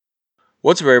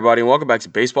What's up, everybody, and welcome back to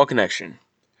Baseball Connection.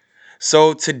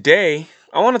 So, today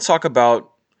I want to talk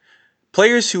about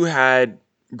players who had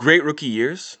great rookie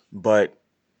years but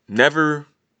never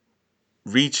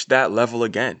reached that level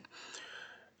again.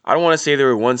 I don't want to say they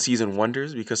were one season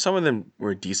wonders because some of them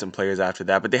were decent players after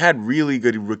that, but they had really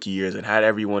good rookie years and had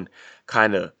everyone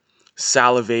kind of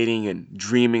salivating and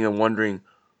dreaming and wondering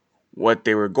what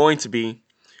they were going to be,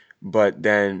 but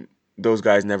then those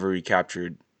guys never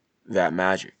recaptured that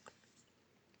magic.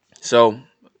 So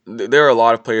there are a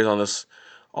lot of players on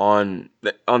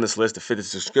this list to fit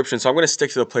this description. So I'm going to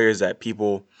stick to the players that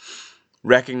people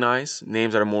recognize,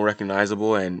 names that are more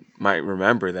recognizable and might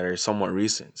remember that are somewhat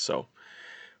recent. So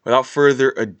without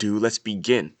further ado, let's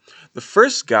begin. The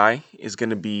first guy is going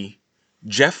to be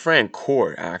Jeff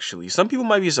Francoeur, actually. Some people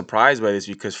might be surprised by this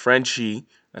because Frenchie,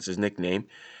 that's his nickname,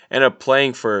 ended up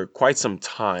playing for quite some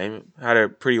time, had a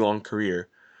pretty long career.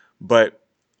 But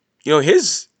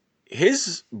his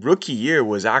rookie year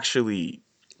was actually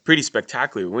pretty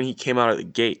spectacular when he came out of the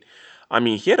gate. I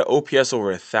mean, he had an OPS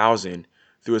over 1,000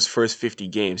 through his first 50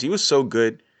 games. He was so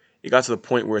good, it got to the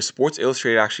point where Sports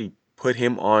Illustrated actually put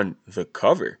him on the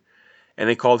cover, and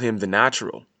they called him the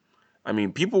Natural. I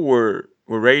mean, people were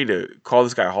ready to call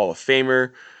this guy a Hall of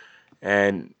Famer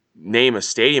and name a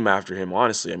stadium after him.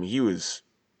 Honestly, I mean, he was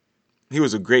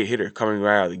a great hitter coming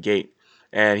right out of the gate,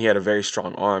 and he had a very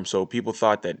strong arm. So people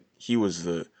thought that he was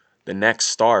the next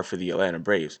star for the Atlanta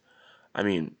Braves. I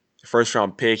mean, first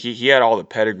round pick, he had all the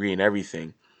pedigree and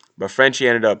everything, but Frenchie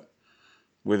ended up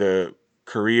with a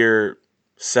career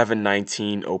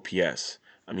 719 OPS.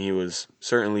 I mean, he was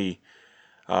certainly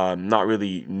not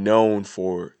really known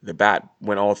for the bat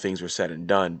when all things were said and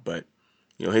done, but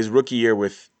his rookie year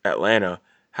with Atlanta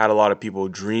had a lot of people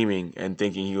dreaming and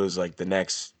thinking he was like the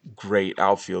next great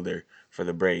outfielder for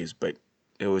the Braves, but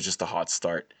it was just a hot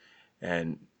start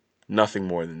and nothing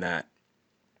more than that.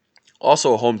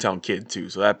 Also a hometown kid too,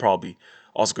 so that probably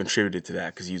also contributed to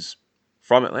that because he's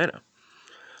from Atlanta.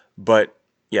 But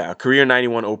yeah, a career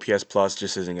 91 OPS plus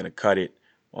just isn't going to cut it.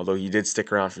 Although he did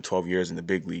stick around for 12 years in the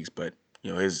big leagues, but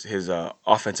his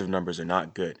offensive numbers are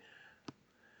not good.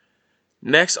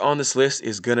 Next on this list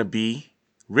is gonna be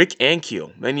Rick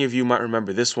Ankiel. Many of you might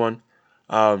remember this one.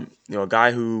 A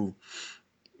guy who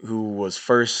was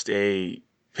first a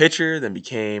pitcher, then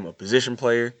became a position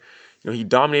player. He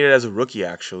dominated as a rookie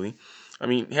actually. I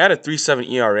mean, he had a 3.7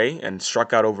 ERA and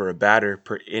struck out over a batter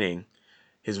per inning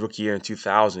his rookie year in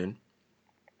 2000.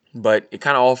 But it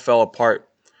kind of all fell apart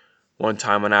one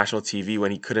time on national TV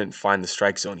when he couldn't find the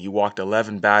strike zone. He walked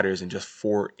 11 batters in just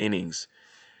 4 innings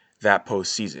that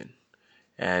postseason.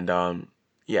 And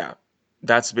yeah,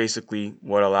 that's basically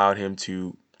what allowed him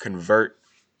to convert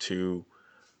to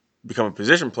become a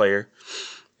position player.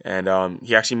 And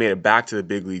he actually made it back to the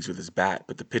big leagues with his bat,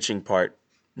 but the pitching part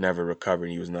never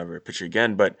recovered. He was never a pitcher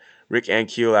again. But Rick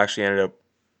Ankiel actually ended up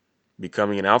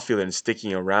becoming an outfielder and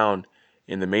sticking around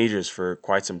in the majors for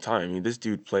quite some time. I mean, this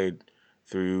dude played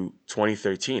through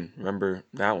 2013. Remember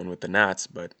that one with the Nats?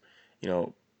 But you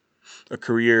know, a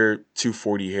career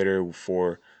 240 hitter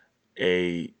for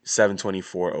a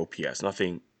 724 OPS.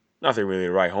 Nothing really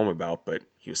to write home about, but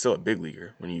he was still a big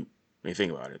leaguer when you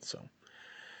think about it. So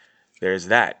there's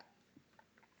that.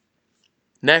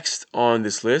 Next on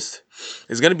this list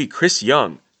is going to be Chris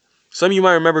Young. Some of you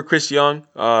might remember Chris Young,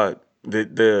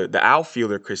 the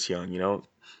outfielder Chris Young.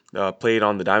 Played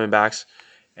on the Diamondbacks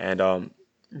and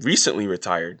recently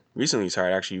retired. Recently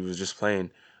retired. Actually, he was just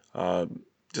playing uh,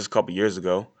 just a couple years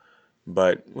ago,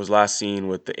 but was last seen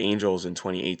with the Angels in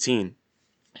 2018.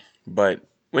 But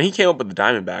when he came up with the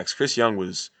Diamondbacks, Chris Young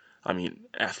was, I mean,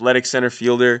 athletic center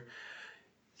fielder.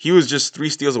 He was just 3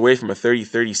 steals away from a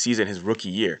 30-30 season his rookie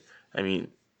year. I mean,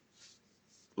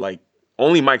 like,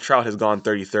 only Mike Trout has gone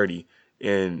 30-30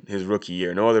 in his rookie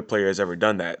year. No other player has ever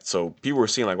done that. So people were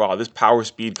seeing like, wow, this power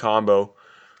speed combo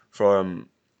from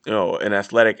an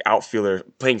athletic outfielder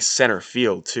playing center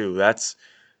field too. That's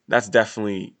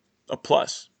definitely a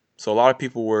plus. So a lot of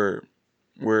people were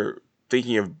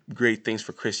thinking of great things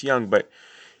for Chris Young, but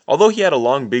although he had a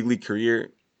long big league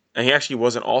career, and he actually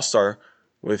was an all-star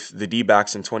with the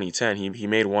D-backs in 2010, he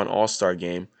made one all-star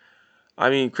game.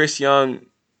 I mean, Chris Young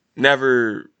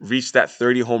never reached that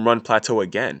 30 home run plateau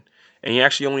again. And he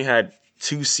actually only had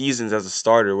 2 seasons as a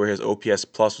starter where his OPS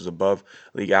plus was above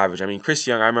league average. I mean, Chris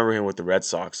Young, I remember him with the Red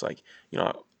Sox. Many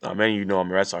of you know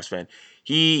I'm a Red Sox fan.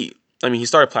 He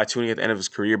started platooning at the end of his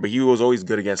career, but he was always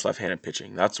good against left-handed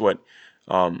pitching.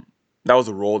 Um, that was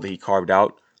a role that he carved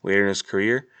out later in his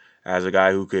career as a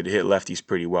guy who could hit lefties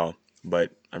pretty well.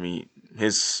 But I mean,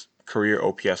 his career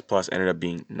OPS plus ended up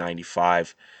being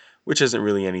 95, which isn't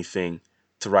really anything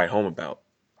to write home about.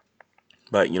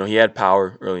 But, he had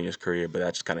power early in his career, but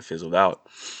that just kind of fizzled out.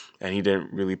 And he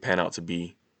didn't really pan out to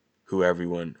be who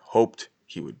everyone hoped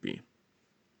he would be.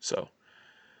 So,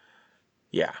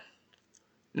 yeah.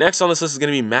 Next on this list is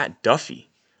going to be Matt Duffy.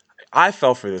 I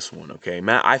fell for this one, okay?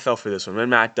 I fell for this one. When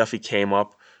Matt Duffy came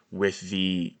up with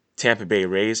the Tampa Bay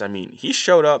Rays, I mean, he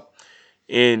showed up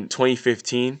in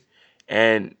 2015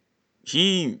 and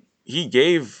he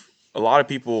gave a lot of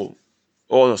people.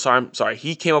 Oh no, sorry, I'm sorry.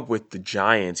 He came up with the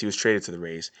Giants. He was traded to the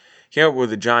Rays. Came up with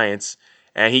the Giants,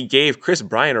 and he gave Chris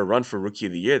Bryant a run for Rookie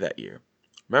of the Year that year.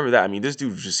 Remember that? I mean, this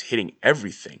dude was just hitting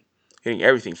everything.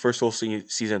 First whole season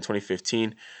in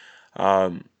 2015.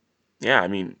 Um, yeah, I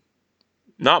mean,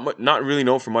 not really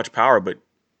known for much power, but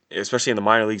especially in the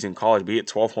minor leagues in college, but he hit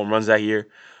 12 home runs that year,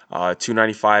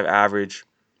 295 average,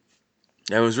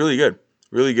 and it was really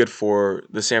good for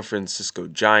the San Francisco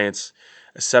Giants.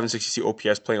 A 762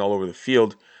 OPS playing all over the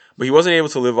field, but he wasn't able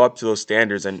to live up to those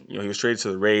standards, and he was traded to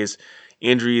the Rays.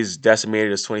 Injuries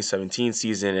decimated his 2017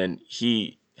 season, and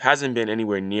he hasn't been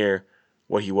anywhere near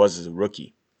what he was as a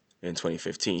rookie in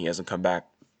 2015. He hasn't come back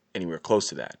anywhere close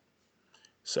to that.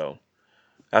 So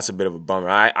that's a bit of a bummer.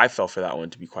 I fell for that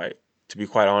one to be quite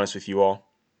honest with you all.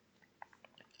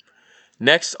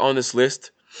 Next on this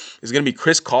list is going to be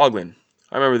Chris Coghlan.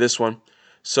 I remember this one.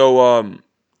 So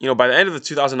by the end of the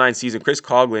 2009 season, Chris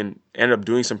Coghlan ended up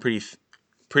doing some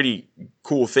pretty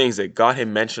cool things that got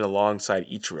him mentioned alongside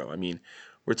Ichiro. I mean,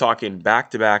 we're talking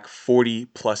back-to-back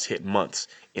 40-plus hit months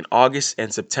in August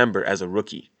and September as a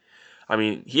rookie. I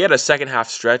mean, he had a second half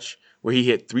stretch where he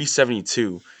hit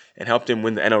 372 and helped him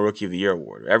win the NL Rookie of the Year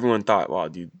award. Everyone thought, wow,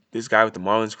 dude, this guy with the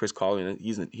Marlins, Chris Coghlan,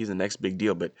 he's the next big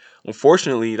deal. But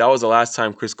unfortunately, that was the last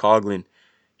time Chris Coghlan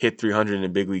hit 300 in a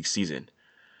big league season.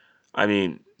 I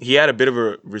mean, he had a bit of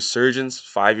a resurgence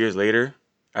 5 years later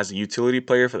as a utility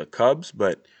player for the Cubs,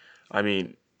 but I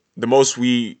mean, the most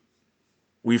we've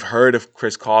heard of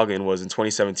Chris Coghlan was in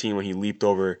 2017 when he leaped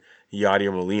over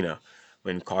Yadier Molina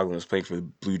when Coghlan was playing for the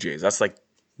Blue Jays. That's like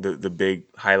the big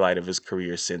highlight of his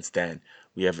career since then.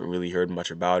 We haven't really heard much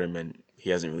about him, and he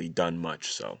hasn't really done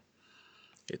much. So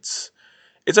it's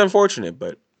unfortunate,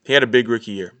 but he had a big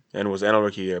rookie year and was NL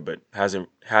Rookie Year, but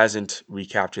hasn't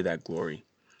recaptured that glory.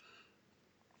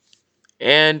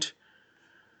 And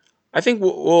I think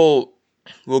we'll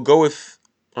go with.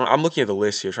 I'm looking at the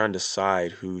list here, trying to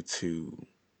decide who to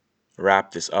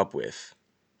wrap this up with.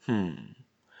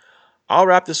 I'll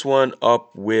wrap this one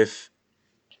up with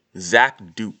Zach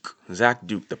Duke. Zach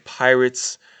Duke, the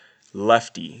Pirates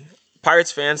lefty.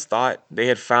 Pirates fans thought they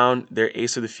had found their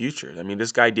ace of the future. I mean,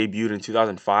 this guy debuted in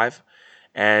 2005,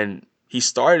 and he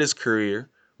started his career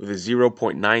with a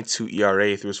 0.92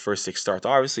 ERA through his first 6 starts.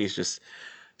 Obviously, it's just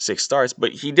 6 starts,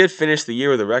 but he did finish the year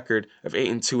with a record of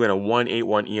 8-2 and a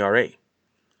 1.81 ERA.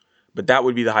 But that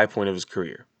would be the high point of his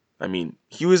career. I mean,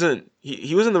 he was in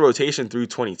the rotation through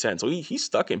 2010, so he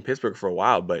stuck in Pittsburgh for a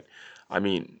while. But I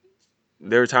mean,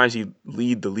 there were times he'd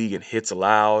lead the league in hits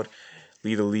allowed,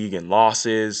 lead the league in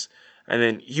losses, and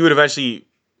then he would eventually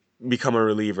become a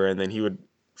reliever, and then he would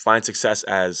find success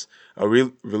as a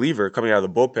reliever coming out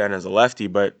of the bullpen as a lefty.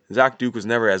 But Zach Duke was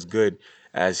never as good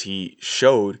as he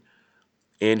showed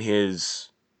in his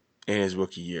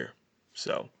rookie year.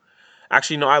 So.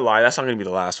 Actually, no, I lied. That's not going to be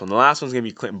the last one. The last one's going to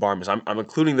be Clinton Barmes. I'm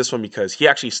including this one because he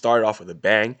actually started off with a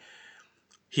bang.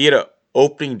 He had an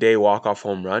opening day walk-off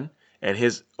home run, and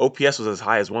his OPS was as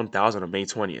high as 1,000 on May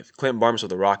 20th. Clinton Barmes with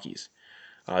the Rockies.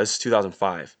 This is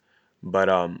 2005. But,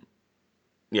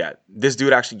 yeah, this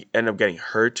dude actually ended up getting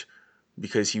hurt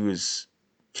because he was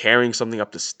carrying something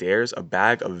up the stairs, a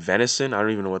bag of venison. I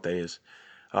don't even know what that is.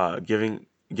 Given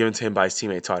to him by his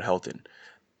teammate Todd Helton.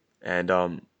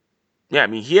 And, yeah, I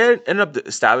mean, he ended up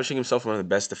establishing himself one of the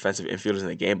best defensive infielders in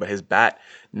the game, but his bat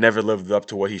never lived up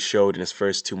to what he showed in his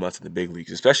first 2 months in the big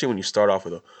leagues, especially when you start off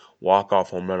with a walk-off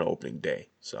home run on opening day.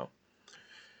 So,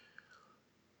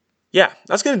 yeah,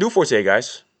 that's going to do it for today,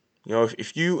 guys.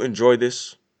 If you enjoyed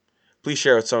this, please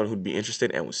share with someone who'd be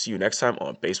interested, and we'll see you next time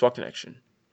on Baseball Connection.